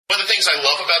One of the things I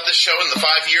love about this show in the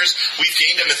 5 years, we've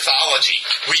gained a mythology.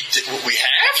 We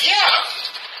have? Yeah.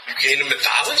 You gained a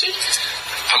mythology?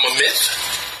 I'm a myth?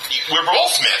 We're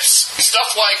both myths.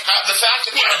 Stuff like the fact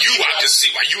that... Well, I can see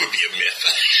why you would be a myth.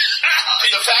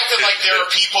 The fact that, like, there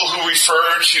are people who refer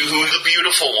to the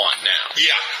beautiful one now.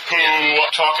 Yeah. Who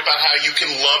talk about how you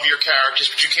can love your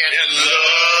characters, but you can't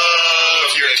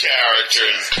love your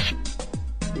characters.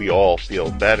 We all feel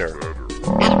better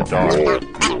in the dark.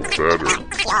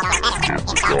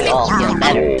 We all feel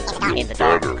better in the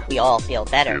dark. We all feel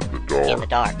better in the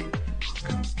dark.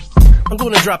 I'm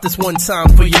gonna drop this one time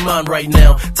for your mind right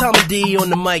now. Tommy D on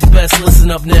the mic, best listen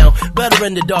up now. Better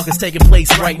in the Dark is taking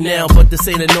place right now, but this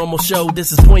ain't a normal show,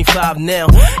 this is 0.5 now.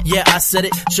 Yeah, I said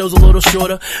it, show's a little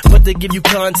shorter, but they give you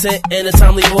content in a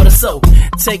timely order. So,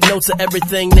 take notes of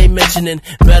everything they mentioning.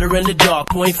 Better in the Dark,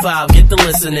 0.5, get the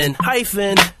listening.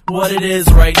 Hyphen, what it is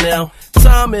right now.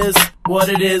 Tom is what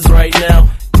it is right now.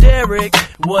 Derrick,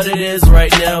 what it is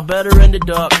right now. Better in the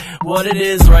Dark, what it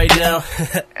is right now.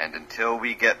 And until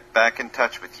we get back in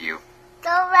touch with you, go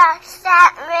watch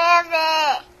that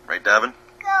movie. Right, Davin?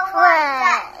 Go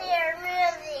watch that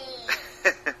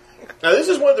movie. Now, this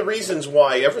is one of the reasons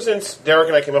why, ever since Derrick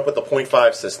and I came up with the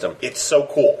 0.5 system, it's so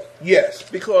cool. Yes,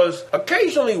 because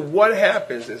occasionally what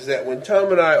happens is that when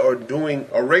Tom and I are doing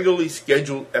a regularly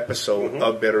scheduled episode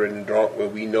of Better in the Dark, where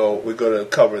we know we're going to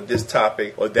cover this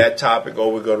topic or that topic,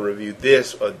 or we're going to review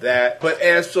this or that, but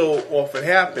as so often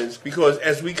happens, because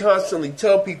as we constantly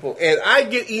tell people, and I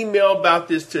get email about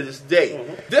this to this day,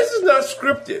 this is not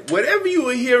scripted. Whatever you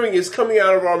are hearing is coming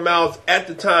out of our mouths at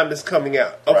the time it's coming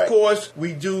out. Of course,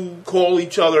 we do call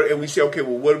each other and we say, okay,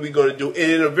 well, what are we going to do?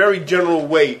 And in a very general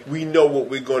way, we know what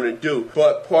we're going to do.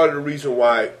 But part of the reason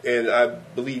why, and I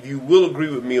believe you will agree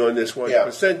with me on this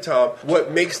 100%, Tom,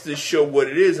 what makes this show what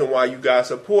it is and why you guys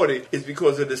support it is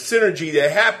because of the synergy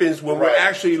that happens when we're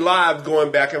actually live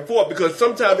going back and forth. Because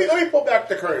sometimes... Let me pull back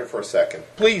the curtain for a second.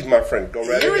 Please, my friend, go right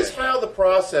ahead. Here is how the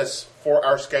process for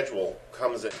our schedule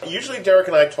comes in. Usually Derrick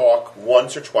and I talk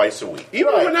once or twice a week.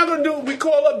 Even we're not going to do it, we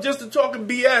call up just to talk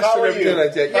BS How and are everything you?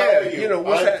 like that. How are You know,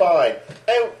 I'm fine.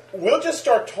 And we'll just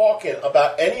start talking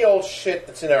about any old shit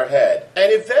that's in our head.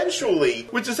 And eventually...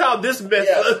 Which is how this mess...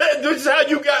 Which is how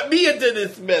you got me into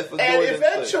this mess. And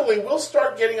eventually we'll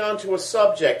start getting onto a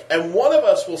subject, and one of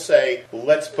us will say,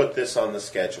 let's put this on the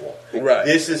schedule. Right.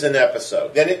 This is an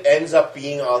episode. Then it ends up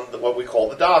being on what we call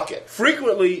the docket.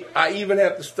 Frequently, I even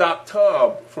have to stop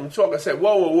Tom from talking. I said,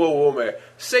 whoa, man.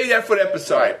 Say that for the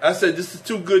episode. Right. I said, this is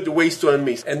too good to waste on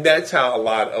me. And that's how a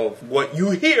lot of what you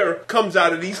hear comes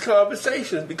out of these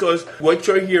conversations, because what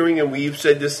you're hearing, and we've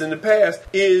said this in the past,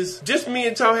 is just me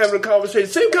and Tom having a conversation.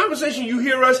 Same conversation you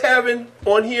hear us having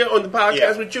on here on the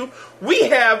podcast with you, we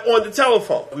have on the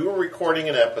telephone. We were recording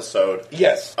an episode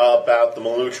yes, about the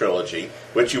Malou trilogy,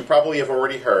 which you probably have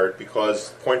already heard,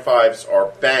 because 0.5s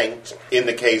are banked in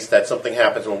the case that something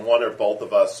happens when one or both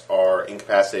of us are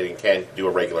incapacitated and can't do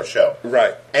a regular show.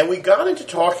 Right. And we got into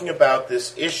talking about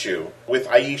this issue with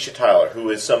Aisha Tyler, who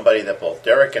is somebody that both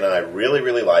Derrick and I really,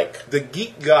 really like. The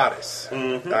Geek Goddess,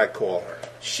 I call her.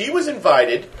 She was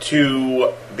invited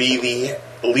to be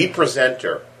the lead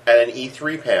presenter at an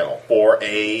E3 panel for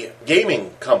a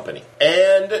gaming company.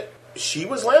 And she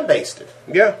was lambasted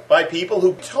by people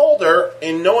who told her,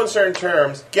 in no uncertain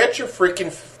terms, get your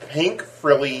freaking pink,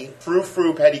 frilly,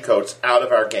 frou-frou petticoats out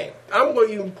of our game. I'm going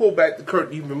to even pull back the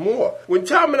curtain even more. When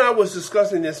Tom and I was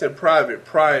discussing this in private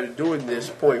prior to doing this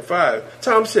 0.5,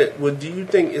 Tom said, well, do you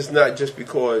think it's not just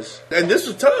because... And this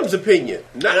was Tom's opinion,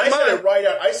 not mine.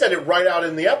 I said it right out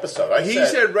in the episode. He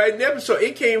said right in the episode,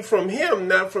 it came from him,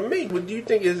 not from me. Well, do you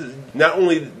think it's not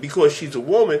only because she's a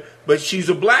woman, but she's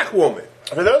a black woman?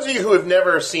 For those of you who have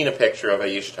never seen a picture of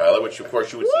Aisha Tyler, which of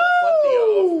course you would see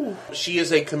plenty of, she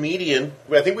is a comedian.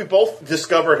 I think we both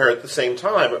discovered her at the same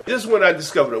time. This is when I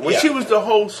discovered her. When she was the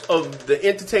host of the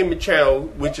entertainment channel,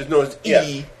 which is known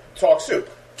as Talk Soup.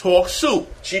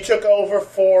 She took over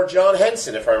for John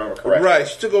Henson, if I remember correctly. Right,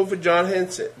 she took over for John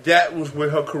Henson. That was where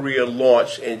her career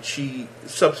launched, and she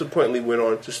subsequently went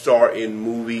on to star in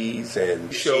movies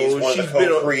and shows. She's one of the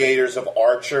co-creators of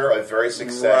Archer, a very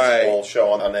successful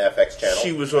show on the FX channel.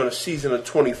 She was on a season of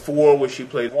 24 where she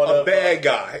played a bad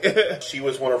guy. She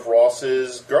was one of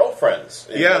Ross's girlfriends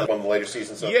in one of the later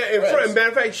seasons of Friends. Matter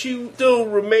of fact, she still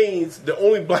remains the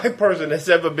only black person that's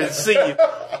ever been seen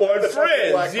on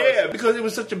Friends. Because it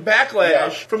was such such a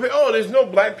backlash from, there's no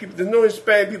black people, there's no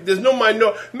Hispanic people, there's no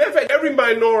minority. Matter of fact, every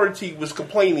minority was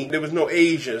complaining there was no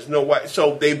Asians, no white.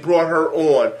 So they brought her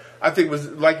on. I think it was,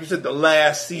 like you said, the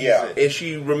last season. And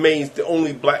she remains the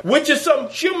only black, which is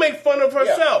something she'll make fun of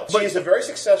herself. But she's a very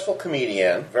successful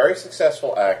comedian, very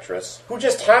successful actress, who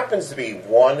just happens to be,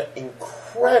 one,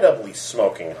 incredibly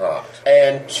smoking hot,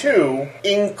 and two,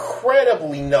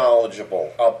 incredibly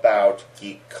knowledgeable about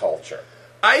geek culture.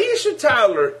 Aisha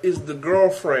Tyler is the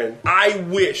girlfriend I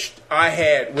wished I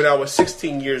had when I was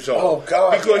 16 years old. Oh,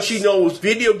 God. Because she knows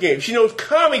video games. She knows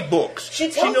comic books. She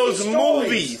knows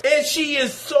movies. And she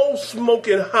is so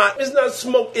smoking hot. It's not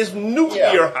smoke, it's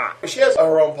nuclear hot. She has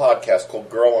her own podcast called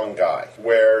Girl on Guy,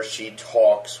 where she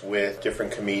talks with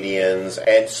different comedians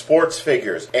and sports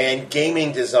figures and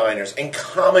gaming designers and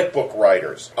comic book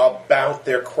writers about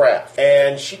their craft.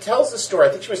 And she tells the story, I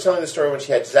think she was telling the story when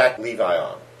she had Zach Levi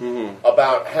on.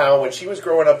 About how when she was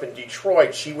growing up in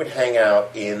Detroit, she would hang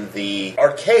out in the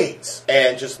arcades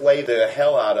and just lay the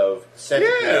hell out of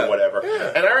Centipede or whatever.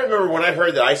 And I remember when I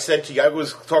heard that, I said to you, I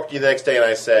was talking to you the next day, and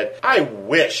I said, I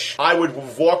wish I would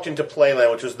have walked into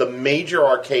Playland, which was the major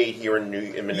arcade here in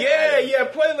Manhattan. Yeah,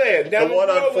 Playland. The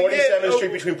one on 47th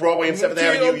Street between Broadway and 7th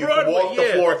Avenue. You could walk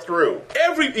the floor through.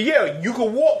 You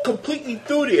could walk completely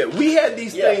through there. We had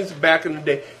these things back in the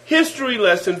day. History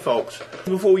lesson, folks.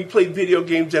 Before we played video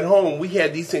games at home, we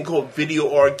had these things called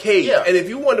video arcades. And if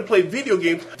you wanted to play video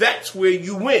games, that's where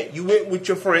you went. You went with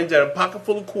your friends at a pocket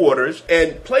full of quarters,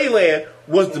 and Playland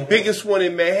was the biggest one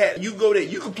in Manhattan. You go there,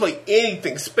 you could play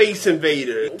anything. Space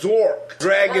Invader, Zork,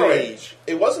 Dragon Age.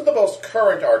 It wasn't the most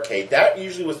current arcade. That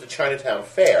usually was the Chinatown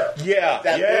Fair.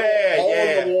 That little hole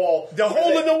in the wall. The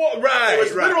hole in the wall, right. It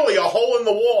was literally a hole in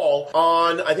the wall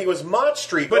on, I think it was Mott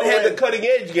Street. But it had the cutting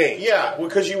edge games. Yeah,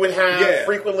 because you would have,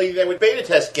 frequently, they would beta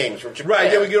test games from Japan.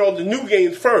 Right, they would get all the new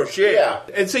games first,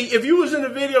 And see, if you was in the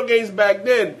video games back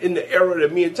then, in the era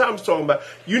that me and Tom was talking about,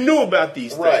 you knew about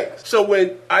these things. So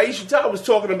when Aisha Tyler was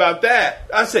talking about that,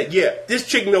 I said, this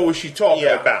chick knows what she's talking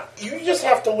about. You just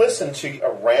have to listen to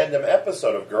a random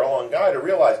episode of Girl on Guy to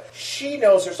realize she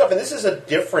knows her stuff. And this is a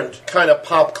different kind of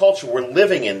pop culture we're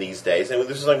living in these days. And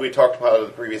this is something we talked about in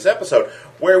the previous episode,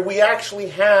 where we actually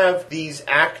have these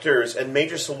actors and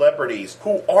major celebrities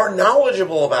who are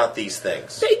knowledgeable about these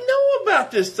things. They know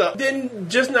about this stuff. They're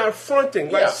just not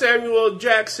fronting. Like Samuel L.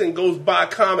 Jackson goes buy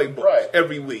comic books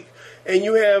every week. And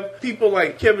you have people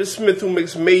like Kevin Smith, who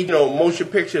makes major motion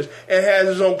pictures and has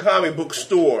his own comic book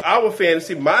store. Our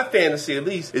fantasy, my fantasy at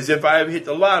least, is if I ever hit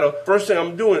the lotto, first thing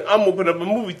I'm doing, I'm opening up a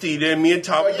movie theater and me and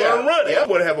Tom are going to run it. I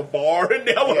want to have a bar in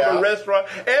there, I want to have a restaurant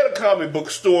and a comic book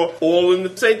store all in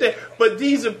the same thing. But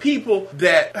these are people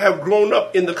that have grown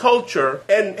up in the culture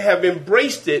and have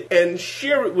embraced it and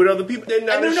share it with other people. They're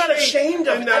not ashamed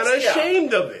of it. They're not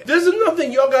ashamed of it. There's another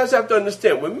thing y'all guys have to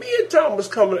understand. When me and Tom was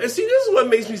coming, and see, this is what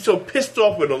makes me so pissed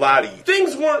off with a lot of you.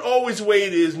 Things weren't always the way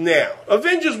it is now.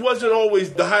 Avengers wasn't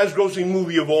always the highest grossing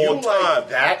movie of all time. Like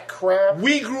that crap?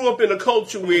 We grew up in a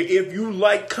culture where if you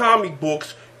like comic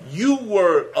books, you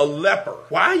were a leper.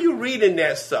 Why are you reading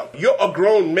that stuff? You're a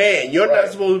grown man. You're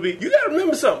not supposed to be. You got to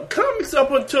remember something. Comics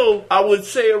up until, I would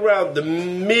say, around the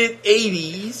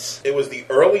mid-'80s. It was the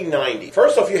early 90s.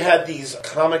 First off, you had these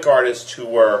comic artists who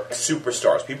were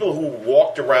superstars. People who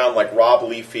walked around like Rob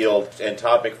Liefeld and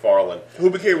Todd McFarlane.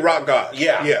 Who became rock gods.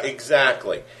 Yeah,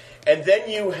 exactly. And then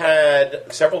you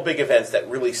had several big events that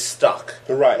really stuck.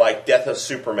 Right. Like Death of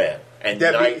Superman. And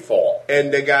Nightfall.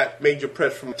 And they got major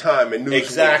press from Time and Newsweek.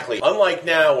 Exactly. Unlike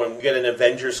now when we get an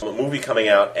Avengers movie coming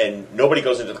out and nobody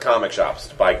goes into the comic shops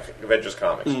to buy Avengers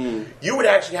comics. You would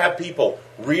actually have people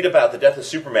read about the death of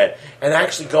Superman and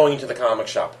actually going into the comic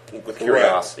shop with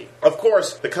curiosity. Of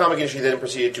course, the comic industry then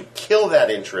proceeded to kill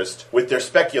that interest with their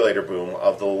speculator boom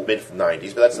of the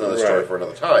mid-90s, but that's another story for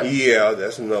another time. Yeah,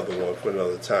 that's another one for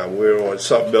another time. We're on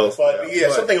something else. But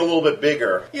something a little bit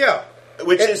bigger. Yeah.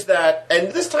 Which is that,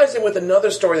 and this ties in with another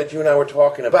story that you and I were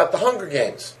talking about, the Hunger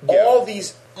Games. All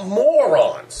these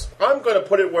morons, I'm going to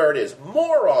put it where it is,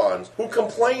 morons who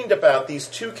complained about these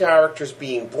two characters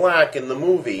being black in the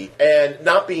movie and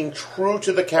not being true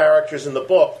to the characters in the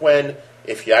book when,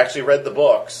 if you actually read the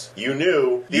books, you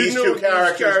knew these two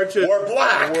characters were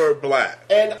black.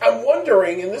 And I'm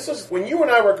wondering, and this is when you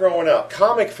and I were growing up,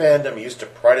 comic fandom used to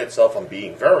pride itself on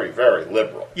being very, very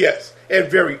liberal. Yes, and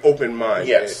very open-minded.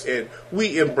 Yes. And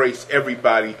we embrace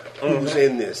everybody who's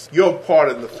in this. You're part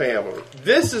of the family.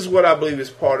 This is what I believe is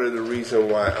part of the reason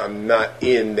why I'm not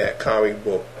in that comic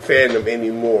book fandom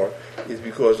anymore, is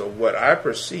because of what I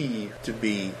perceive to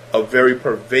be a very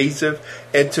pervasive,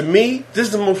 and to me, this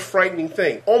is the most frightening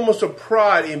thing, almost a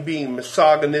pride in being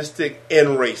misogynistic and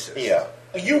racist. Yeah.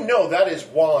 You know that is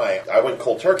why I went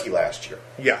cold turkey last year.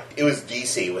 Yeah. It was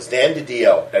DC. It was Dan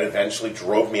DiDio that eventually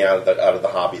drove me out of the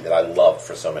hobby that I loved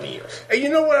for so many years. And you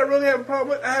know what I really have a problem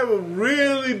with? I have a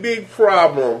really big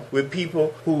problem with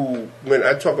people who, when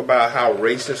I talk about how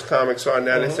racist comics are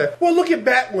now, they say, well, look at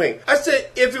Batwing. I said,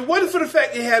 if it wasn't for the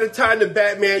fact they had a tie to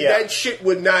Batman, that shit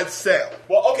would not sell.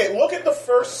 Well, okay, look at the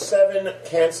first 7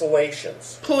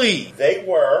 cancellations. Please. They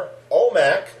were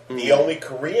Olmec, the only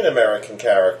Korean-American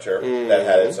character that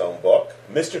had his own book.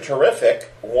 Mr. Terrific,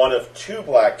 one of 2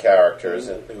 black characters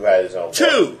who had his own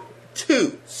book.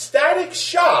 Two. Static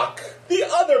Shock, the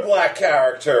other black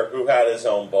character who had his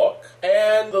own book.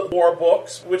 And the 4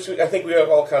 books, which I think we have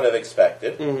all kind of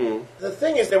expected. The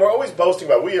thing is, they were always boasting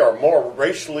about we are more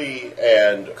racially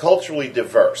and culturally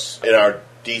diverse in our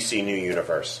DC New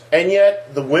Universe. And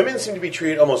yet, the women seem to be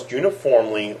treated almost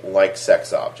uniformly like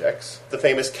sex objects. The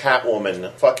famous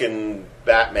Catwoman fucking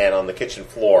Batman on the kitchen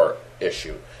floor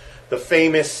issue. The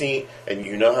famous scene, and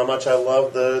you know how much I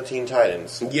love the Teen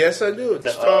Titans. Yes, I do.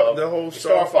 The whole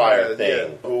Starfire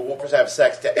thing. Who will have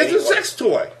sex to anyone. It's a sex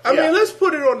toy. I mean, let's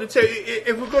put it on the table.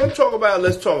 If we're going to talk about it,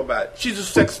 let's talk about it. She's a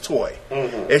sex toy.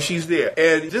 And she's there.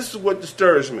 And this is what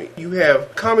disturbs me. You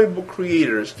have comic book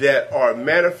creators that are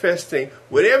manifesting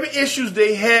whatever issues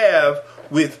they have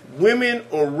with women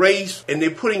or race, and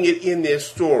they're putting it in their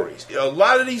stories. A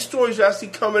lot of these stories I see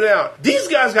coming out, these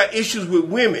guys got issues with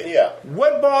women. Yeah.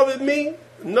 What bothered me?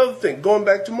 Another thing, going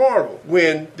back to Marvel,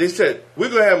 when they said, we're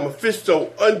going to have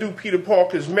Mephisto undo Peter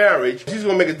Parker's marriage, he's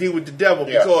going to make a deal with the devil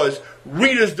because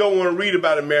readers don't want to read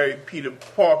about a married Peter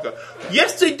Parker.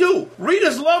 Yes, they do.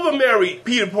 Readers love a married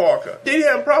Peter Parker. They didn't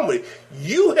have a problem with it.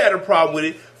 You had a problem with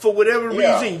it for whatever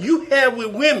reason you have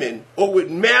with women or with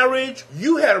marriage.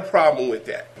 You had a problem with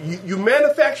that. You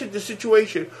manufactured the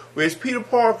situation where it's Peter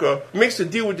Parker makes a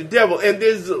deal with the devil, and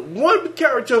there's one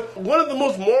character, one of the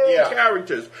most moral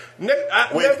characters.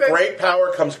 With great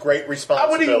power comes great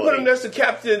responsibility. I wouldn't even put him next to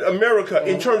Captain America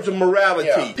in terms of morality.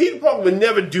 Yeah. Peter Parker would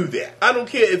never do that. I don't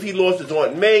care if he lost his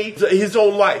Aunt May, his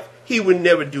own life. He would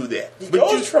never do that. He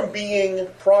goes from being,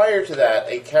 prior to that,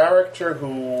 a character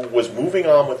who was moving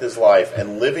on with his life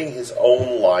and living his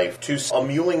own life to a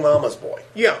mewling mama's boy.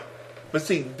 Yeah. But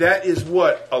see, that is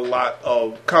what a lot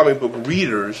of comic book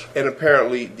readers, and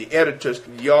apparently the editors,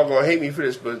 y'all gonna hate me for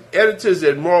this, but editors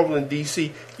at Marvel and DC,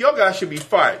 y'all guys should be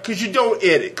fired. Because you don't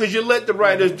edit. Because you let the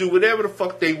writers do whatever the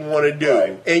fuck they want to do.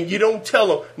 Right. And you don't tell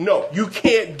them, no, you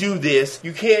can't do this,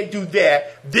 you can't do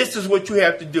that, this is what you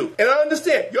have to do. And I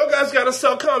understand, y'all guys gotta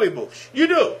sell comic books. You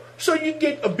do. So you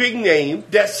get a big name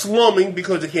that's slumming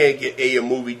because they can't get a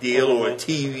movie deal or a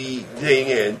TV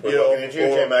thing, and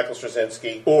Michael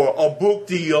Straczynski, or a book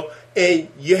deal, and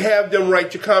you have them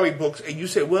write your comic books, and you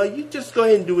say, well, you just go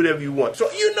ahead and do whatever you want.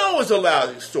 So you know it's a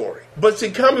lousy story. But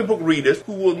see, comic book readers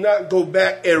who will not go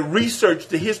back and research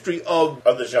the history of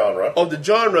the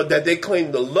genre that they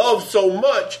claim to love so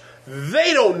much,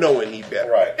 they don't know any better.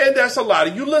 Right. And that's a lot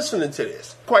of you listening to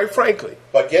this, quite frankly.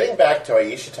 But getting back to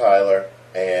Aisha Tyler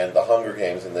and the Hunger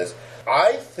Games in this,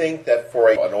 I think that for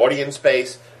an audience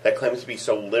base that claims to be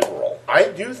so liberal, I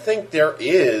do think there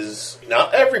is,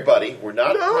 not everybody, we're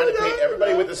not trying to paint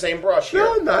everybody with the same brush here.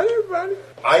 No, not everybody.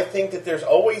 I think that there's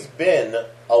always been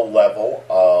a level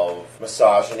of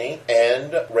misogyny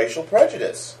and racial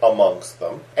prejudice amongst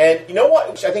them. And you know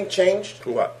what which I think changed?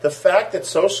 What? The fact that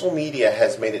social media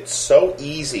has made it so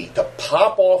easy to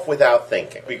pop off without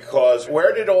thinking. Because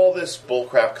where did all this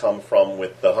bullcrap come from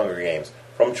with the Hunger Games?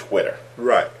 From Twitter.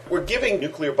 Right. We're giving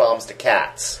nuclear bombs to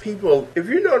cats. People, if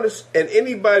you notice, and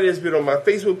anybody that's been on my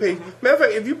Facebook page, matter of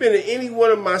fact, if you've been in any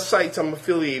one of my sites I'm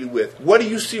affiliated with, what do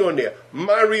you see on there?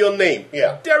 My real name.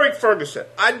 Yeah. Derrick Ferguson.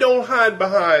 I don't hide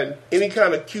behind any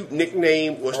kind of cute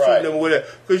nickname or pseudonym or whatever,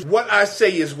 because what I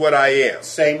say is what I am.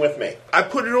 Same with me. I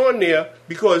put it on there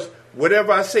because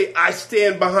whatever I say, I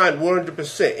stand behind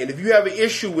 100%. And if you have an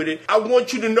issue with it, I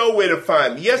want you to know where to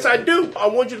find me. Yes, I do. I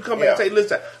want you to come back and say,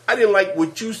 listen, I didn't like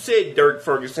what you said, Derrick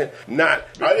Ferguson. I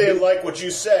didn't like what you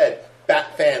said,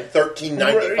 Batfan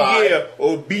 1395. Yeah,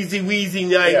 or Beezy Weezy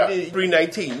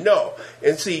 319. No.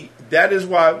 And see, that is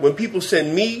why when people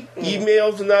send me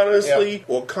emails anonymously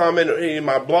or comment in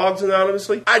my blogs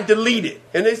anonymously, I delete it.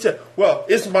 And they say, well,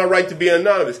 it's my right to be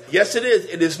anonymous. Yes, it is.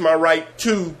 It is my right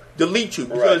to delete you.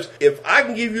 Because if I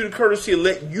can give you the courtesy and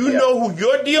let you know who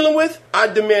you're dealing with, I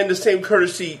demand the same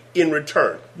courtesy in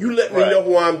return. You let me know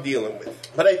who I'm dealing with.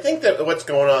 But I think that what's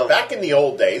going on, back in the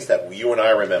old days that you and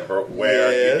I remember,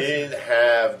 where you didn't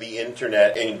have the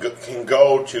internet and can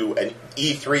go to an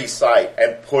E3 site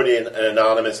and put in an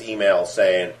anonymous email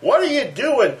saying, what are you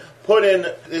doing putting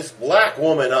this black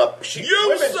woman up.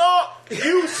 You saw.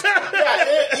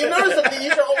 Yeah, you notice that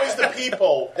these are always the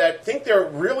people that think they're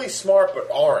really smart but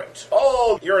aren't.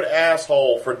 Oh, you're an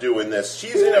asshole for doing this.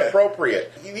 She's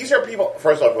inappropriate. These are people,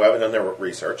 first off, who haven't done their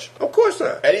research. Of course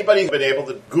not. Anybody who's been able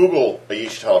to Google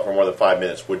Aisha Tyler for more than 5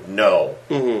 minutes would know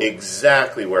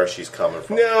exactly where she's coming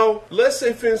from. Now, let's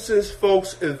say, for instance,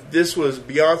 folks, if this was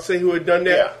Beyonce who had done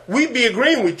that, we'd be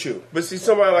agreeing with you. But see,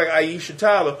 somebody like Aisha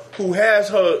Tyler, who has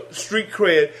her street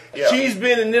cred, she's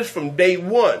been in this from day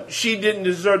one. She didn't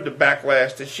deserve the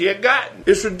backlash that she had gotten.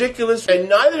 It's ridiculous. And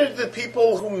neither did the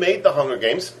people who made the Hunger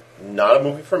Games. Not a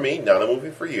movie for me, not a movie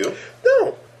for you.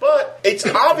 No. But it's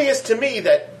obvious to me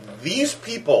that these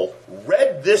people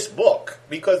read this book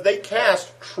because they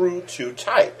cast true to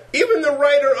type. Even the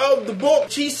writer of the book,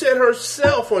 she said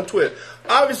herself on Twitter,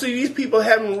 obviously these people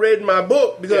haven't read my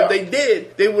book, because if they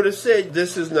did, they would have said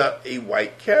this is not a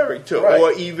white character,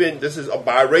 or even this is a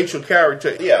biracial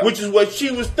character, which is what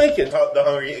she was thinking. The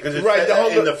Hunger Games, because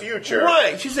it's in the future.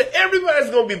 Right. She said everybody's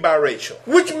going to be biracial,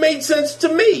 which made sense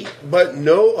to me. But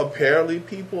no, apparently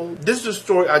people, this is a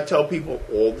story I tell people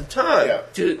all the time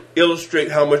to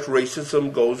illustrate how much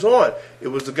racism goes on. It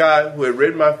was a guy who had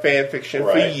read my fan fiction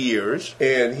for years,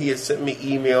 and he had sent me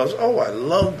emails. Oh, I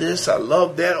love this. I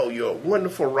love that. Oh, you're a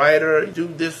wonderful writer. You do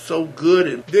this so good.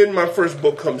 And then my first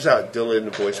book comes out, Dillon,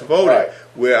 the Voice of Odin,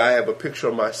 where I have a picture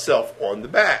of myself on the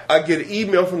back. I get an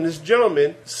email from this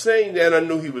gentleman saying that I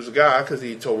knew he was a guy because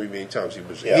he had told me many times he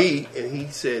was a he. And he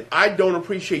said, I don't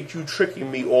appreciate you tricking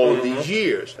me all of these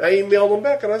years. I emailed him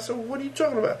back, and I said, well, what are you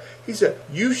talking about? He said,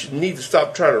 you should need to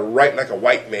stop trying to write like a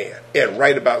white man and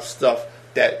write about stuff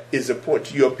that is important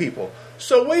to your people.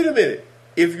 So wait a minute.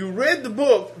 If you read the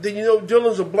book, then you know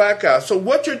Dillon's a black guy. So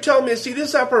what you're telling me is, see, this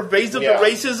is how pervasive the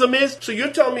racism is? So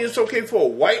you're telling me it's okay for a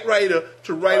white writer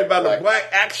to write about a black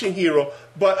action hero,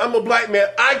 but I'm a black man,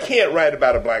 I can't write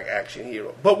about a black action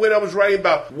hero. But when I was writing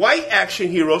about white action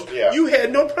heroes, you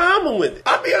had no problem with it.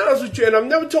 I'll be honest with you, and I've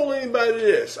never told anybody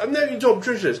this. I've never even told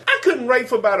Patricia this. I couldn't write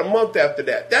for about a month after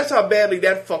that. That's how badly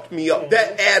that fucked me up,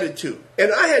 that attitude.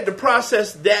 And I had to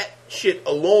process that shit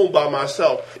alone by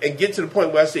myself and get to the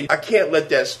point where I say, I can't let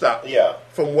that stop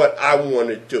from what I want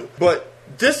to do. But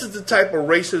this is the type of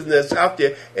racism that's out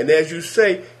there, and as you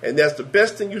say, and that's the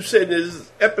best thing you said in this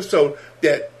episode,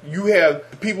 that you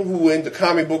have people who are into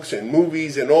comic books and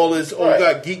movies and all this,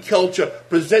 geek culture,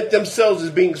 present themselves as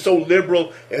being so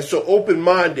liberal and so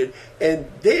open-minded, and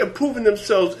they have proven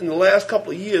themselves in the last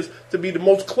couple of years to be the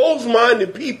most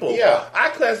closed-minded people.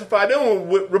 I classify them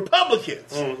with Republicans.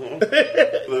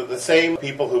 The same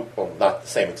people who, well, not the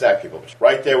same exact people, but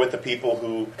right there with the people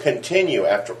who continue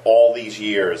after all these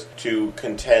years to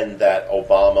contend that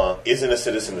Obama isn't a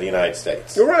citizen of the United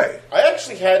States. You're right. I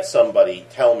actually had somebody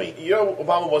tell me, you know,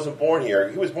 Obama wasn't born here.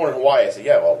 He was born in Hawaii. I said,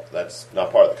 yeah, well, that's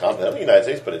not part of the continent of the United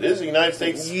States, but it is the United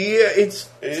States. Yeah, it's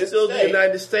still the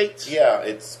United States. Yeah,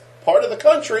 it's part of the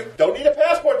country. Don't need a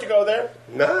passport to go there.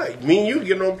 Nah, me and you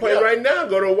get on a plane right now,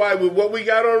 go to Hawaii with what we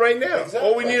got on right now. Exactly.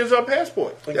 All we need is our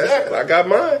passport. Exactly. I got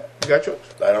mine. You got yours?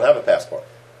 I don't have a passport.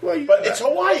 Well, but it's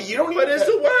Hawaii. You don't need But it's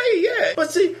Hawaii, yeah.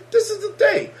 But see, this is the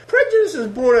thing. Prejudice is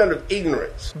born out of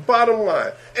ignorance, bottom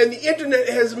line. And the internet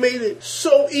has made it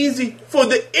so easy for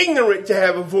the ignorant to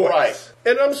have a voice. Right.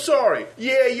 And I'm sorry.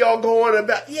 Yeah, y'all go on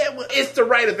about, well, it's the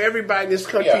right of everybody in this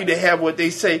country to have what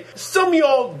they say. Some of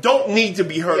y'all don't need to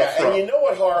be heard from. And you know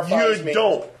what horrifies me? You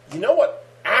don't. You know what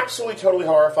absolutely totally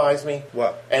horrifies me?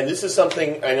 What? And this is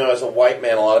something I know as a white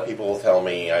man, a lot of people will tell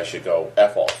me I should go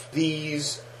F off.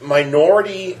 These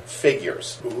minority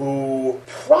figures who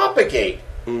propagate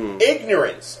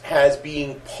ignorance as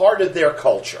being part of their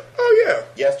culture. Oh, yeah.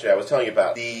 Yesterday, I was telling you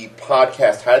about the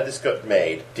podcast, How Did This Get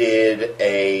Made, did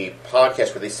a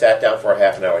podcast where they sat down for a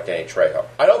half an hour with Danny Trejo.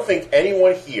 I don't think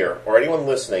anyone here or anyone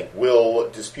listening will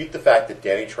dispute the fact that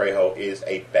Danny Trejo is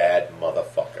a bad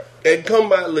motherfucker. And come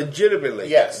by legitimately.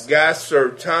 Yes. Guys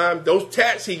served time. Those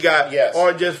tats he got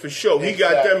aren't just for show. He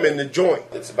got them in the joint.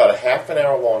 It's about a half an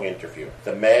hour long interview.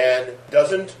 The man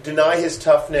doesn't deny his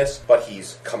toughness, but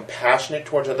he's compassionate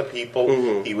towards other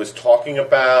people. He was talking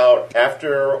about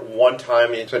after one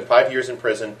time, he spent 5 years in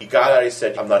prison. He got out, he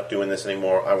said, I'm not doing this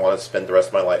anymore. I want to spend the rest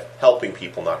of my life helping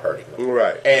people, not hurting them.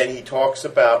 Right. And he talks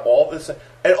about all this.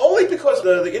 And only because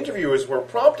the interviewers were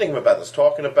prompting him about this,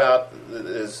 talking about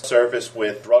his service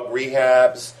with drug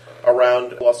rehabs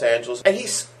around Los Angeles. And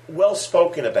he's well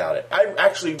spoken about it. I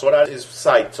actually sought out his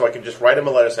site so I could just write him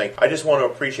a letter saying, I just want to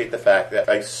appreciate the fact that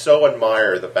I so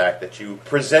admire the fact that you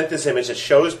present this image that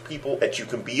shows people that you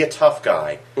can be a tough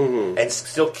guy and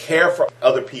still care for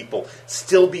other people,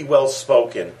 still be well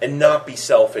spoken, and not be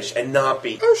selfish, and not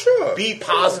be be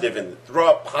positive and throw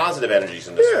out positive energies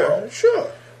in this world. Yeah,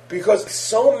 sure. Because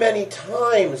so many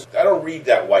times, I don't read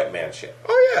that white man shit.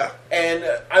 Oh, yeah.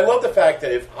 And I love the fact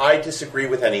that if I disagree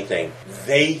with anything,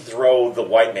 they throw the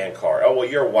white man card. Oh, well,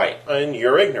 you're white, and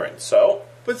you're ignorant, so...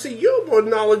 But see, you're more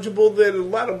knowledgeable than a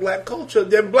lot of black culture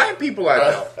than black people I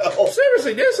know.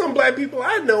 Seriously, there's some black people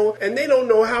I know, and they don't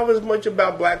know half as much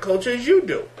about black culture as you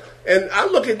do. And I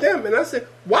look at them, and I say,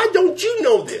 why don't you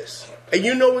know this? And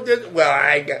you know what this... Well,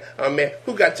 I ain't got... Oh, man,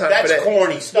 who got time for that? That's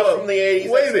corny stuff from the 80s.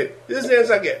 Wait a minute. This is the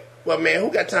answer I get. Well, man, who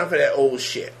got time for that old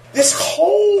shit? This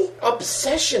whole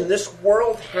obsession this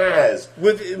world has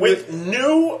with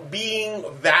new being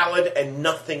valid and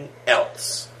nothing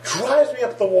else drives me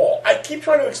up the wall. I keep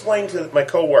trying to explain to my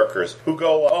coworkers who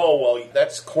go, oh, well,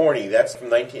 that's corny. That's from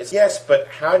 19... Yes, but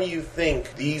how do you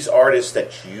think these artists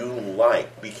that you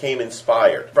like became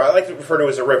inspired? I like to refer to it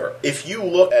as a river. If you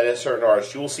look at a certain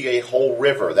artist, you will see a whole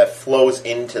river that flows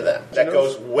into them. That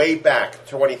goes way back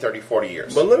 20, 30, 40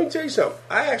 years. But let me tell you something.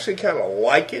 I actually kind of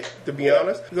like it, to be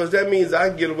honest, because that means I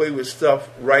can get away with stuff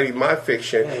writing my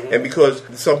fiction, and because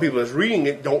some people that's reading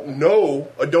it don't know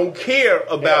or don't care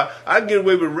about, I can get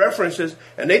away with references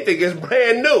and they think it's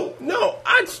brand new. No,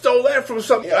 I stole that from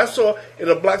something I saw in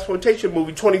a blaxploitation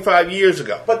movie 25 years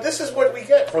ago. But this is what we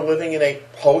get for living in a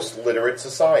post-literate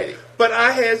society. But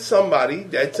I had somebody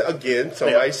that, again,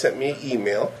 somebody sent me an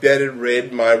email that had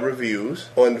read my reviews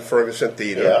on the Ferguson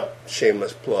Theater,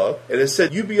 shameless plug, and it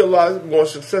said, you'd be a lot more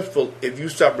successful if you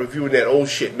stop reviewing that old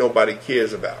shit nobody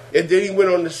cares about. And then he went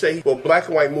on to say, well, black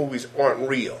and white movies aren't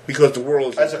real because the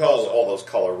world is in color. As opposed to all those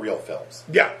color real films.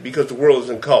 Yeah, because the world is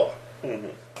in color.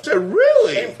 I said,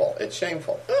 really? Shameful. It's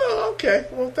shameful. Oh, okay.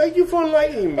 Well, thank you for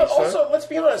enlightening me, But son. also, let's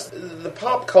be honest, the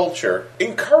pop culture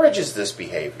encourages this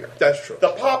behavior. That's true. The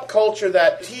pop culture,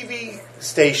 that TV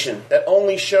station that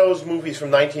only shows movies from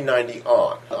 1990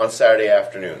 on Saturday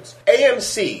afternoons.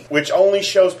 AMC, which only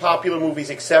shows popular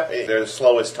movies except their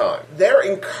slowest time. They're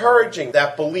encouraging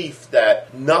that belief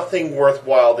that nothing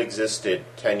worthwhile existed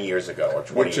 10 years ago or 20 years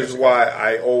ago. Which is why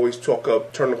I always talk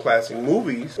up Turner Classic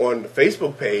Movies on the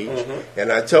Facebook page,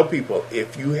 and I tell people,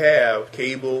 if you have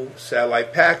cable,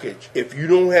 satellite package, if you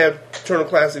don't have Turner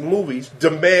Classic Movies,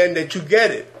 demand that you get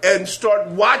it. And start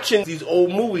watching these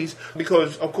old movies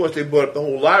because, of course, they bought up the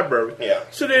whole library. Yeah.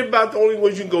 So they're about the only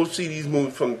ones you can go see these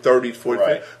movies from the 30s, 40s.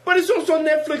 Right. But it's also on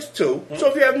Netflix, too. So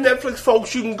if you have Netflix,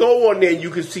 folks, you can go on there and you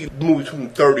can see movies from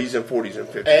the 30s and 40s and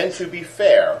 50s. And to be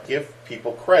fair, give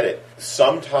people credit.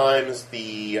 Sometimes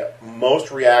the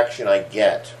most reaction I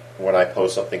get when I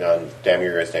post something on Damn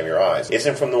Your Ears, Damn Your Eyes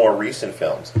isn't from the more recent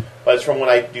films, but it's from when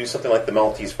I do something like the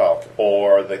Maltese Falcon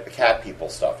or the Cat People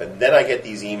stuff. And then I get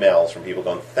these emails from people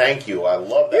going, thank you, I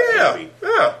love that movie.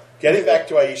 Yeah. Getting back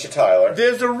to Aisha Tyler.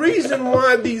 There's a reason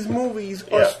why these movies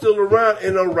are still around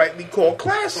and are rightly called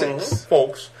classics,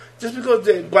 folks. Just because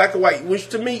they're black and white, which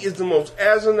to me is the most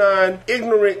asinine,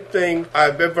 ignorant thing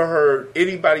I've ever heard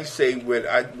anybody say when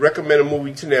I recommend a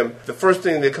movie to them. The first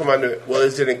thing they come out of, well,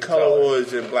 is it in color or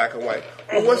is it in black and white?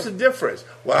 Well, what's the difference?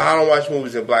 Well, I don't watch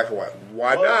movies in black and white.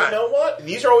 Why not? You know what?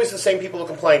 These are always the same people who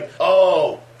complain,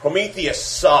 oh, Prometheus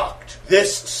sucked.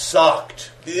 This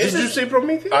sucked. Did you see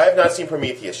Prometheus? I have not seen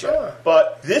Prometheus yet.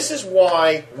 But this is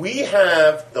why we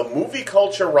have the movie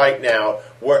culture right now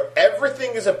where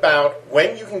everything is about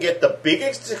when you can get the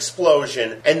biggest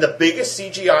explosion and the biggest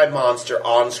CGI monster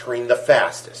on screen the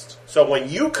fastest. So when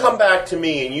you come back to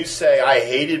me and you say, I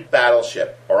hated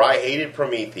Battleship, or I hated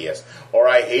Prometheus, or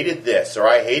I hated this, or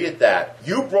I hated that,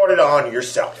 you brought it on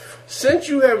yourself. Since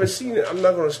you haven't seen it, I'm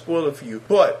not going to spoil it for you,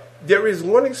 but there is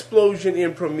one explosion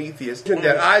in Prometheus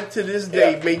that I, to this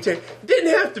day, maintain didn't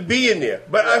have to be in there.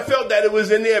 But I felt that it was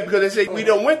in there because they say, we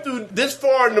done went through this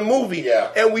far in the movie,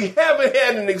 and we haven't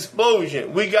had an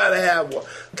explosion. We got to have one.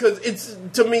 Because it's,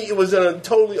 to me, it was a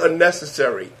totally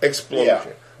unnecessary explosion. Yeah.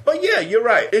 But yeah, you're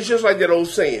right. It's just like that old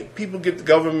saying, people get the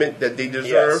government that they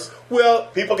deserve. Yes. Well,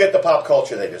 people get the pop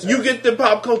culture they deserve. You get the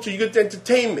pop culture, you get the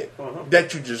entertainment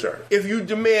that you deserve. If you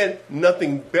demand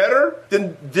nothing better,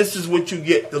 then this is what you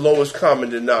get, the lowest common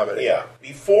denominator. Yeah.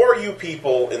 Before you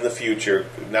people in the future,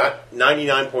 not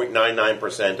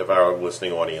 99.99% of our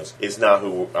listening audience is not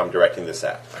who I'm directing this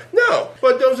at. No,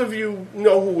 but those of you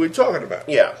know who we're talking about.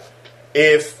 Yeah.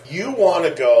 If you want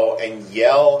to go and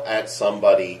yell at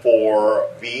somebody for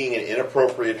being an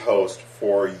inappropriate host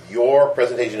for your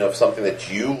presentation of something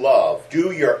that you love,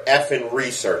 do your effing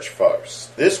research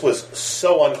first. This was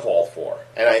so uncalled for.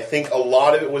 And I think a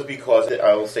lot of it was because,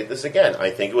 I will state this again, I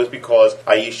think it was because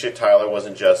Aisha Tyler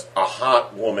wasn't just a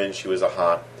hot woman, she was a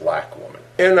hot black woman.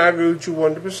 And I agree with you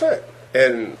 100%.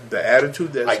 And the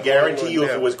attitude that's I guarantee you,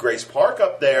 if it was Grace Park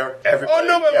up there, everybody... Oh,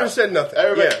 nobody would have said nothing.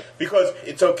 Everybody, because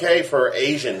it's okay for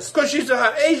Asians... Because she's a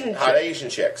hot Asian chick. Hot Asian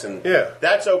chicks. And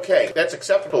that's okay. That's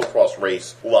acceptable across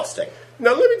race lusting.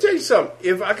 Now, let me tell you something.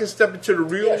 If I can step into the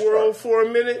real world for a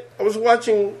minute, I was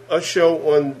watching a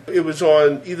show it was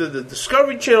on either the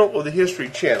Discovery Channel or the History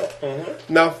Channel.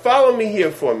 Mm-hmm. Now, follow me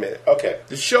here for a minute. Okay.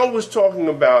 The show was talking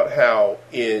about how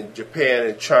in Japan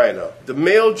and China, the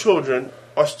male children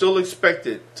are still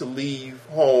expected to leave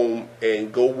home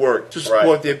and go work to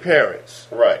support their parents.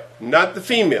 Right. Not the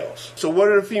females. So what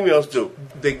do the females do?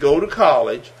 They go to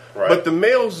college, but the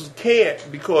males can't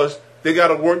because they got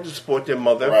to work to support their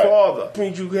mother and father. Which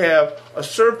means you have a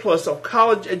surplus of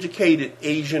college-educated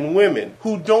Asian women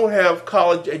who don't have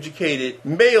college-educated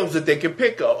males that they can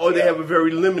pick up, or they have a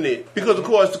very limited... Because, of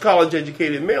course, the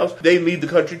college-educated males, they leave the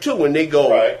country, too, when they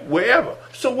go wherever.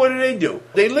 So what do?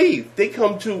 They leave. They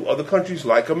come to other countries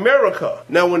like America.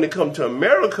 Now, when they come to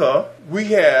America, we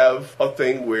have a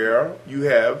thing where you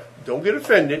have, don't get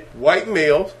offended, white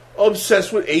males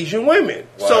obsessed with Asian women.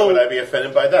 Why would I be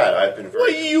offended by that? I've been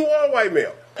very... Well, you are a white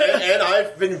male. and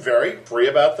I've been very free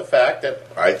about the fact that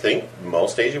I think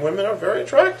most Asian women are very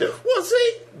attractive. Well,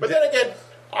 see... But then again,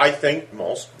 I think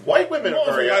most white women are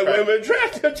very attractive. Most white women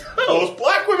attractive, too. Most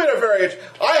black women are very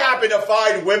attractive. I happen to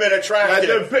find women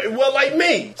attractive. Well, like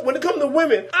me. When it comes to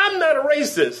women, I'm not a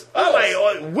racist. I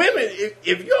like women.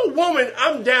 If you're a woman,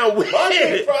 I'm down with it. My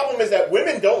big problem is that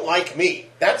women don't like me.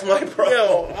 That's my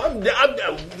problem.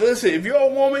 Listen, if you're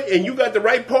a woman and you got the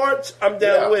right parts, I'm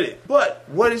down with it. But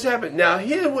what has happened? Now,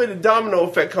 here's where the domino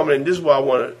effect comes in. This is why I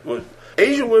want to...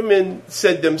 Asian women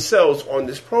said themselves on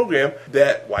this program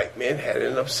that white men had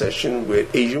an obsession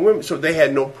with Asian women, so they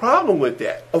had no problem with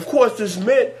that. Of course, this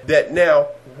meant that now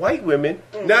white women,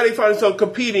 now they find themselves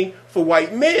competing for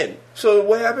white men. So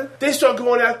what happened? They start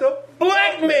going after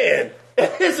black men.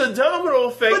 It's a domino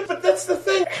effect. But that's the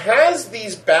thing. It has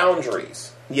these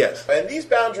boundaries. Yes. And these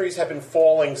boundaries have been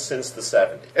falling since the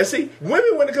 70s. And see,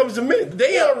 women, when it comes to men,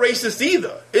 they aren't racist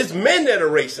either. It's men that are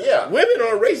racist. Yeah. Women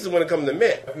aren't racist when it comes to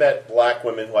men. I've met black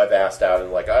women who I've asked out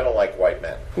and I don't like white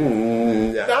men.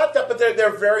 Not that, but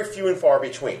they're very few and far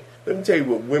between. Let me tell you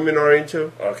what women are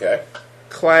into. Okay.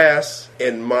 Class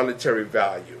and monetary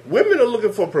value. Women are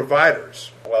looking for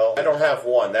providers. Well, I don't have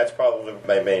one. That's probably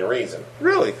my main reason.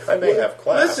 Really? I may have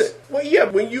class. Listen,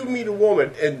 when you meet a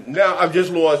woman, and now I've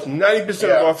just lost 90%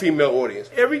 of our female audience.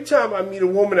 Every time I meet a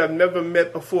woman I've never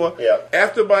met before,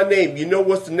 after my name, you know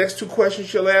what's the next two questions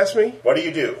she'll ask me? What do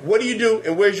you do? What do you do,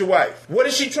 and where's your wife? What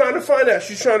is she trying to find out?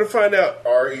 She's trying to find out.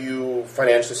 Are you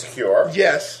financially secure?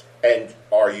 Yes. And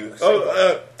are you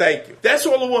single? Thank you. That's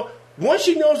all I want. Once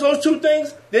she knows those two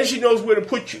things, then she knows where to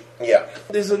put you. Yeah.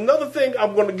 There's another thing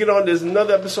I'm going to get on. There's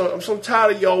another episode. I'm so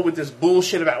tired of y'all with this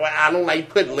bullshit about, well, I don't like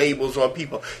putting labels on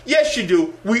people. Yes, you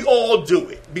do. We all do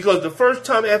it. Because the first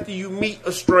time after you meet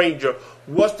a stranger,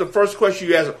 what's the first question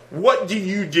you ask? What do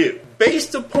you do?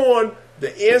 Based upon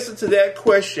the answer to that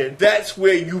question, that's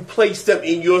where you place them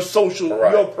in your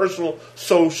your personal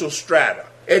social strata.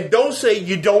 And don't say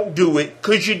you don't do it,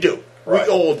 because you do. Right.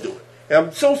 We all do it. And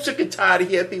I'm so sick and tired of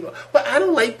hearing people, but I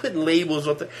don't like putting labels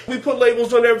on things. We put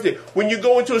labels on everything. When you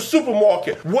go into a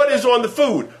supermarket, what is on the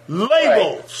food?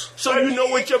 Labels. Right. So you know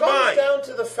what you're buying. It comes down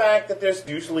to the fact that there's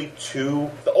usually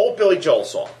the old Billy Joel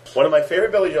song. One of my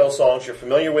favorite Billy Joel songs, you're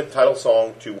familiar with the title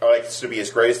song to I like this to be his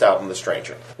greatest album, The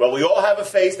Stranger. Well, we all have a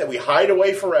face that we hide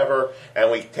away forever,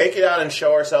 and we take it out and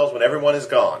show ourselves when everyone is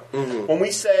gone. Mm-hmm. When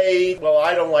we say, well,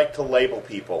 I don't like to label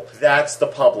people, that's the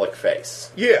public face.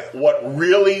 Yeah. What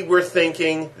really we're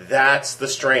thinking, that's the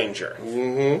stranger.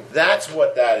 Mm-hmm. That's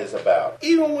what that is about.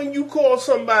 Even when you call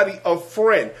somebody a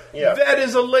friend, that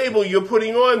is a label you're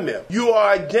putting on them. You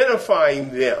are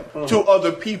identifying them to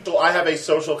other people. I have a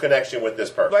social connection with this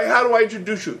person. Like, how do I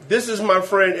introduce you? This is my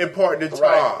friend and partner, Tom.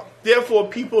 Right. Therefore,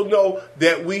 people know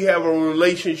that we have a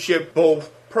relationship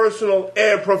both personal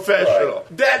and professional.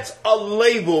 Right. That's a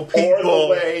label, people. Or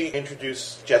the way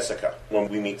introduce Jessica when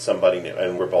we meet somebody new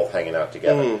and we're both hanging out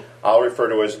together. I'll refer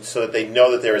to her as so that they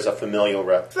know that there is a familial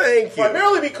rep. Thank you.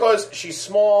 Primarily because she's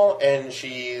small and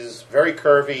she's very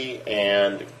curvy,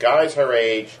 and guys her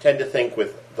age tend to think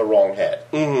with the wrong head.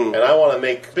 And I want to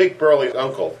make Big Burly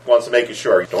Uncle wants to make it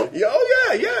sure. Don't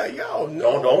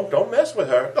mess with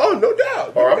her. Oh, no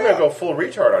doubt. Or I'm going to go full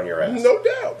retard on your ass. No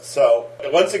doubt. So,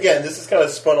 once again, this is kind of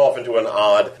spun off into an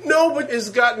odd... No, but it's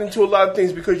gotten into a lot of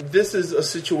things because this is a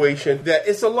situation that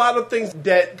it's a lot of things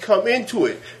that come into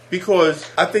it. Because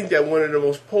I think that one of the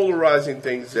most polarizing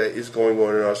things that is going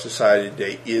on in our society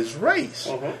today is race.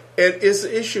 And it's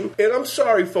an issue. And I'm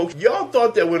sorry, folks. Y'all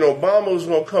thought that when Obama was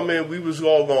going to come in, we was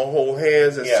all going to hold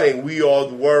hands and saying we are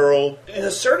the world. In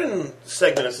a certain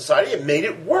segment of society, it made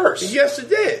it worse. Yes, it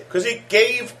did. Because it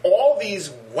gave all these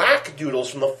whack-doodles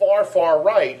from the far, far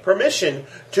right permission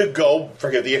to go,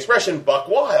 forgive the expression, buck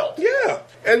wild. Yeah.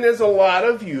 And there's a lot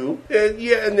of you,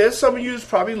 and there's some of you who's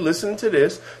probably listening to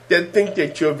this that think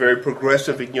that you're very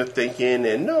progressive in your thinking,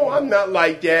 and no, I'm not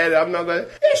like that, I'm not like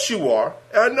that. Yes, you are.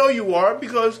 And I know you are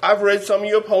because I've read some of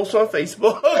your posts on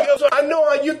Facebook. So I know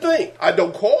how you think. I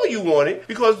don't call you on it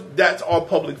because that's our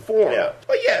public forum. Yeah.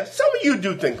 But yeah, some of you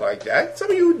do think like that.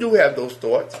 Some of you do have those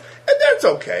thoughts. And that's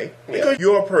okay. Because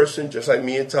you're a person just like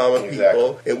me and Tom and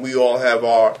people. And we all have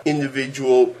our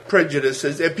individual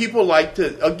prejudices. And people like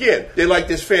to, again, they like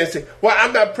this fancy, well,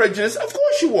 I'm not prejudiced. Of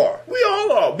course you are. We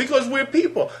all are. Because we're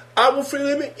people. I will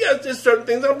freely admit, yes, there's certain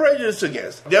things I'm prejudiced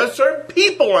against. There are certain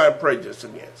people I'm prejudiced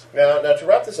against. Now, to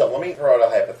wrap this up, let me throw out a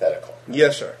hypothetical.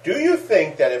 Yes, sir. Do you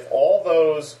think that if all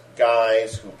those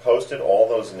guys who posted all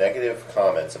those negative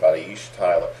comments about Aisha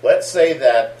Tyler, let's say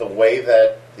that the way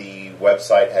that the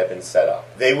website had been set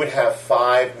up, they would have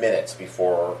 5 minutes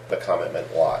before the comment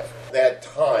went live. They had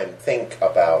time to think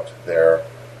about their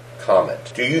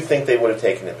comment. Do you think they would have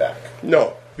taken it back?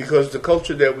 No. Because the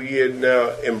culture that we're in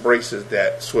now embraces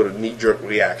that sort of knee-jerk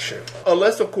reaction.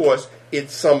 Unless, of course,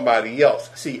 it's somebody else.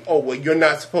 See, you're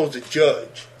not supposed to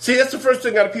judge. See, that's the first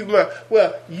thing out of people's mind.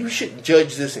 Well, you shouldn't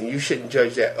judge this and you shouldn't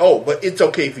judge that. Oh, but it's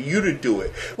okay for you to do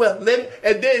it. Well, and then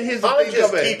here's the thing. I'm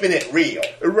just keeping it real.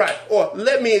 Right. Or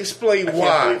let me explain why. I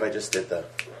can't believe I just did that.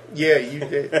 Yeah, you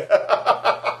did.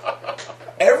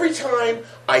 Every time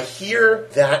I hear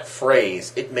that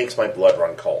phrase, it makes my blood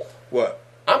run cold. What?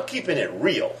 I'm keeping it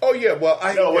real. Oh, yeah, well,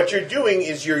 what you're doing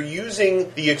is you're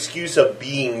using the excuse of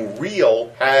being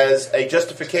real as a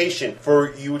justification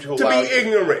for you to allow... To be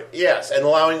ignorant. Yes, and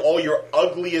allowing all your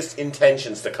ugliest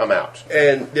intentions to come out.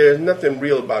 And there's nothing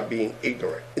real about being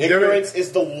ignorant. Ignorance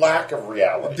is the lack of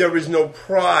reality. There is no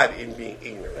pride in being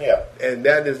ignorant. Yeah. And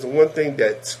that is the one thing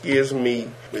that scares me.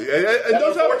 And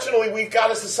unfortunately, we've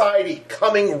got a society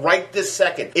coming right this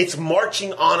second. It's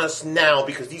marching on us now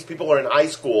because these people are in high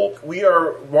school. We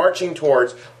are marching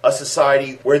towards a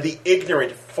society where the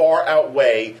ignorant far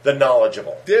outweigh the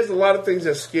knowledgeable. There's a lot of things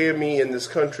that scare me in this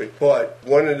country, but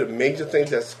one of the major things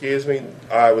that scares me,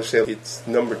 I would say it's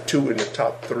number 2 in the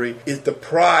top 3, is the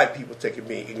pride people take in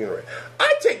being ignorant.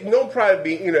 I take no pride in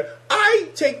being ignorant. I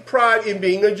take pride in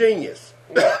being a genius.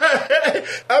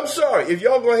 I'm sorry. If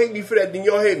y'all gonna hate me for that, then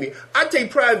y'all hate me. I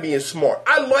take pride in being smart.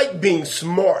 I like being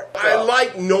smart. I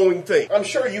like knowing things. I'm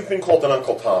sure you've been called an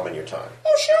Uncle Tom in your time.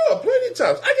 Oh, sure. Plenty of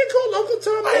times. I get called Uncle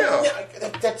Tom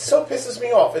now. That so pisses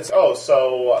me off. It's,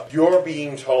 so you're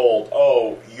being told,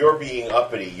 you're being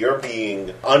uppity. You're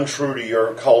being untrue to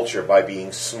your culture by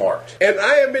being smart. And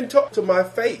I have been taught to my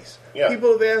face. Yeah.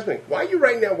 People have asked me, why are you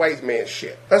writing that white man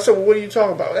shit? I said, well, what are you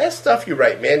talking about? That stuff you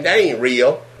write, man, that ain't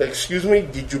real. Excuse me,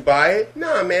 did you buy it?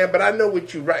 Nah, man, but I know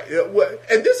what you write.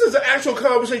 And this is an actual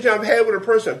conversation I've had with a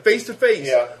person, face to face.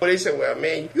 Yeah. Where they said, well,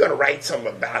 man, you got to write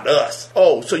something about us.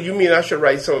 Oh, so you mean I should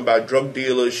write something about drug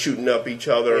dealers shooting up each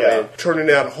other and turning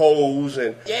out hoes?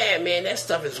 And yeah, man, that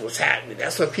stuff is what's happening.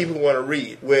 That's what people want to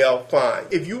read. Well, fine.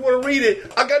 If you want to read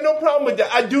it, I got no problem with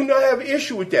that. I do not have an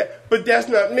issue with that. But that's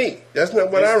not me. That's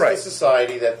not what I write. This is a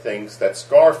society that thinks that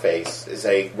Scarface is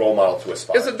a role model to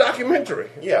aspire. It's a documentary.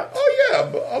 Yeah. Oh,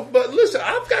 yeah. But listen,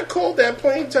 I've got called that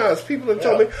plenty of times. People have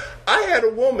told me. I had a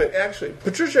woman, actually.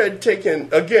 Patricia had taken,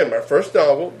 again, my first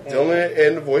novel, Dillon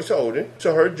and the Voice of Odin,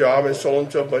 to her job and sold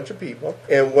them to a bunch of people.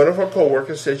 And one of her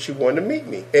coworkers said she wanted to meet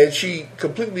me. And she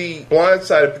completely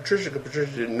blindsided Patricia because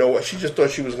Patricia didn't know what. She just thought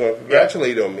she was going to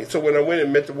congratulate on me. So when I went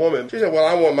and met the woman, she said, well,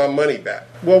 I want my money back.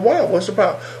 Well, why? What's the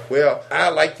problem? Well, I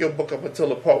like your book up until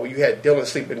the part where you had Dillon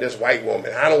sleep with this white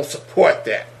woman. I don't support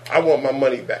that. I want my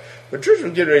money back. Patricia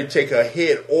was getting ready to take her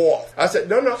head off. I said,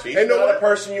 no. She's not a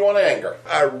person you want to anger.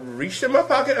 I reached in my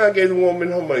pocket and I gave the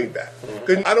woman her money back.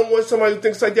 Because I don't want somebody who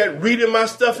thinks like that reading my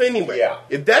stuff anyway. Yeah.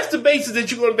 If that's the basis that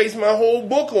you're going to base my whole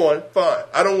book on, fine.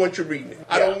 I don't want you reading it.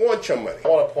 I don't want your money. I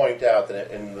want to point out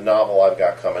that in the novel I've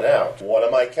got coming out, one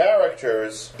of my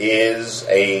characters is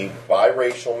a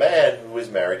biracial man who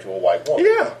is married to a white woman.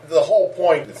 Yeah. The whole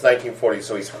point, it's 1940,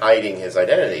 so he's hiding his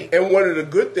identity. And one of the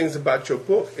good things about your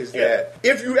book is that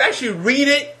if you actually read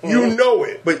it, you know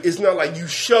it. But it's not like you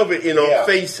shove it in our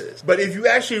faces. But if you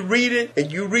actually read it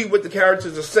and you read what the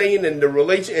characters are saying and the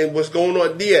relation and what's going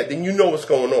on there, then you know what's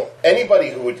going on. Anybody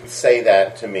who would say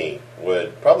that to me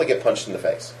would probably get punched in the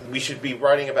face. We should be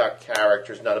writing about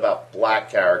characters, not about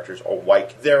black characters or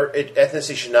white. Their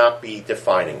ethnicity should not be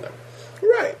defining them.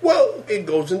 Right. Well, it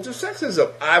goes into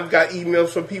sexism. I've got emails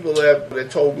from people that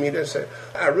told me, that said,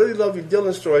 I really love your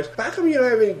Dillon stories, but how come you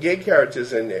don't have any gay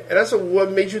characters in there? And I said,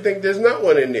 what makes you think there's not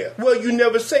one in there? Well, you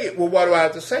never say it. Well, why do I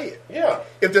have to say it? Yeah.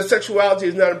 If the sexuality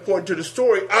is not important to the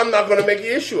story, I'm not going to make an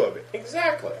issue of it.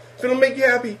 Exactly. If it'll make you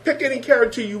happy, pick any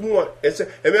character you want. And say,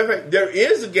 as a matter of fact, there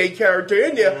is a gay character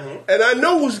in there, and I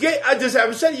know who's gay. I just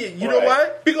haven't said it yet. You know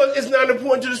why? Because it's not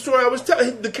important to the story I was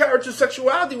telling. The character's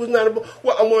sexuality was not important.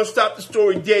 Well, I want to stop the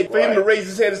story dead for him to raise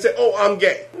his hand and say, oh, I'm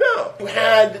gay. No. You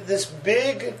had this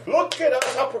big, look at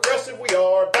us, how progressive we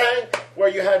are, bang, where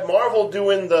you had Marvel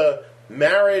doing the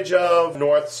marriage of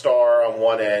North Star on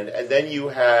one end, and then you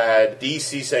had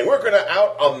DC saying, we're going to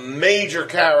out a major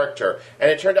character,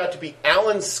 and it turned out to be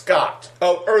Alan Scott.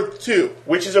 Of Earth 2.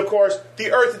 Which is, of course,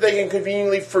 the Earth that they can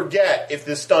conveniently forget if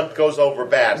this stunt goes over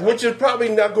badly. Which is probably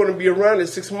not going to be around in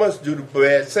 6 months due to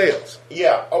bad sales.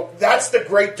 Yeah. Oh, that's the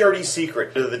great dirty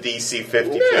secret to the DC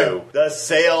 52. Yeah. The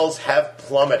sales have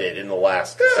plummeted in the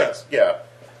last 6. Yeah.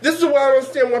 This is why I don't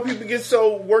understand why people get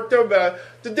so worked up about it.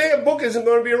 The damn book isn't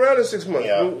going to be around in 6 months.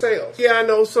 Sales. Yeah, I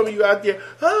know some of you out there,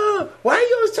 why are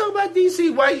you always talking about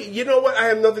DC? Why? You know what? I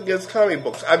have nothing against comic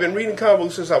books. I've been reading comic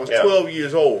books since I was 12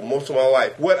 years old, most of my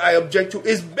life. What I object to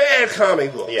is bad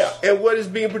comic books. Yeah. And what is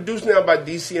being produced now by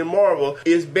DC and Marvel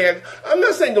is bad. I'm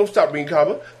not saying don't stop reading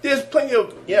comic books. There's plenty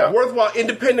of worthwhile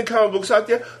independent comic books out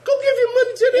there. Go give your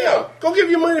money to them. Yeah. Go give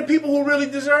your money to people who really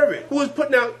deserve it, who is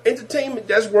putting out entertainment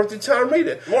that's worth the time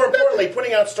reading. More importantly,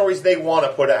 putting out stories they want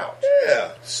to put out. Yeah.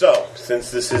 So, since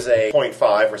this is a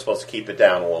 0.5, we're supposed to keep it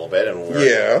down a little bit, and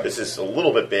this is a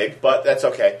little bit big, but that's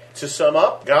okay. To sum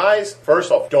up, guys,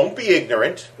 first off, don't be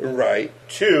ignorant. Right.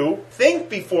 2, think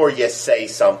before you say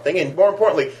something, and more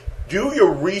importantly, do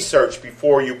your research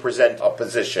before you present a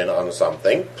position on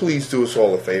something. Please do us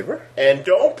all a favor. And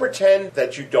don't pretend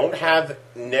that you don't have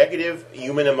negative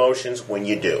human emotions when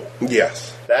you do.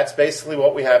 Yes. That's basically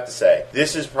what we have to say.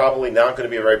 This is probably not going to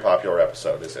be a very popular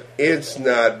episode, is it? It's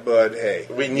not, but hey.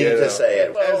 We need to say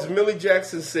it. Well, as Millie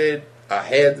Jackson said, I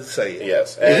had to say it.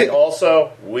 Yes. And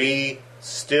also, we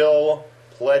still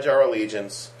pledge our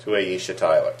allegiance to Aisha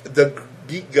Tyler. The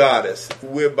Geek Goddess.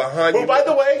 We're behind you. Who, by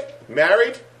the way,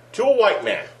 married to a white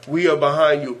man. We are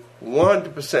behind you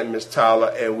 100%, Miss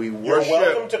Tyler, and we worship. You're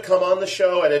welcome to come on the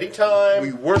show at any time.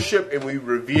 We worship and we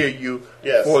revere you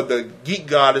for the Geek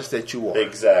Goddess that you are.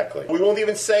 Exactly. We won't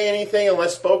even say anything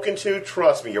unless spoken to.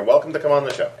 Trust me, you're welcome to come on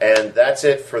the show. And that's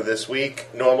it for this week.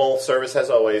 Normal service, as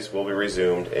always, will be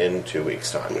resumed in 2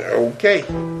 weeks' time. Okay.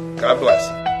 God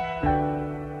bless.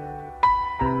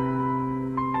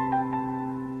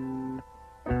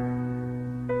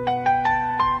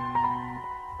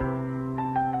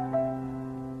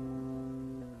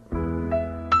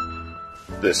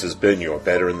 This has been your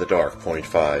Better in the Dark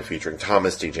 .5 featuring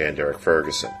Thomas D. and Derrick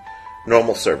Ferguson.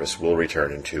 Normal service will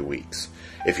return in 2 weeks.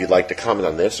 If you'd like to comment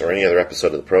on this or any other episode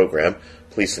of the program,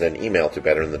 please send an email to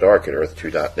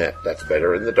betterinthedark@earth2.net. That's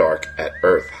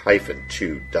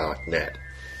betterinthedark@earth-2.net.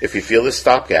 If you feel this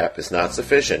stopgap is not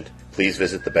sufficient, please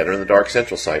visit the Better in the Dark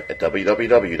Central site at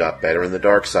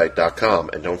www.betterinthedarksite.com,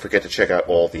 and don't forget to check out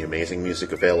all the amazing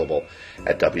music available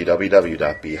at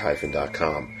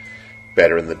www.b-com.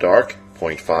 Better in the Dark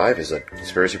 .5 is a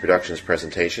Conspiracy Productions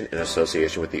presentation in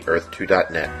association with the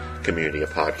Earth2.net community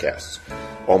of podcasts.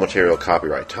 All material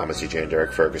copyright Thomas E. J. and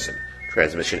Derrick Ferguson.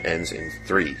 Transmission ends in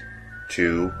 3,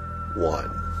 2, 1.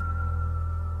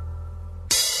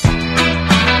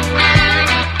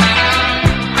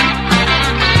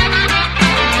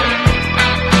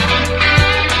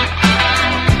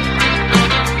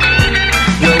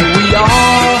 Well, we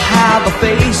all have a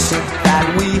face that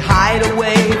we hide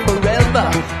away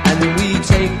forever, and we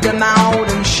take them out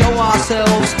and show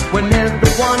ourselves when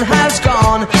everyone has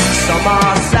gone. Some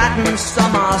are satin,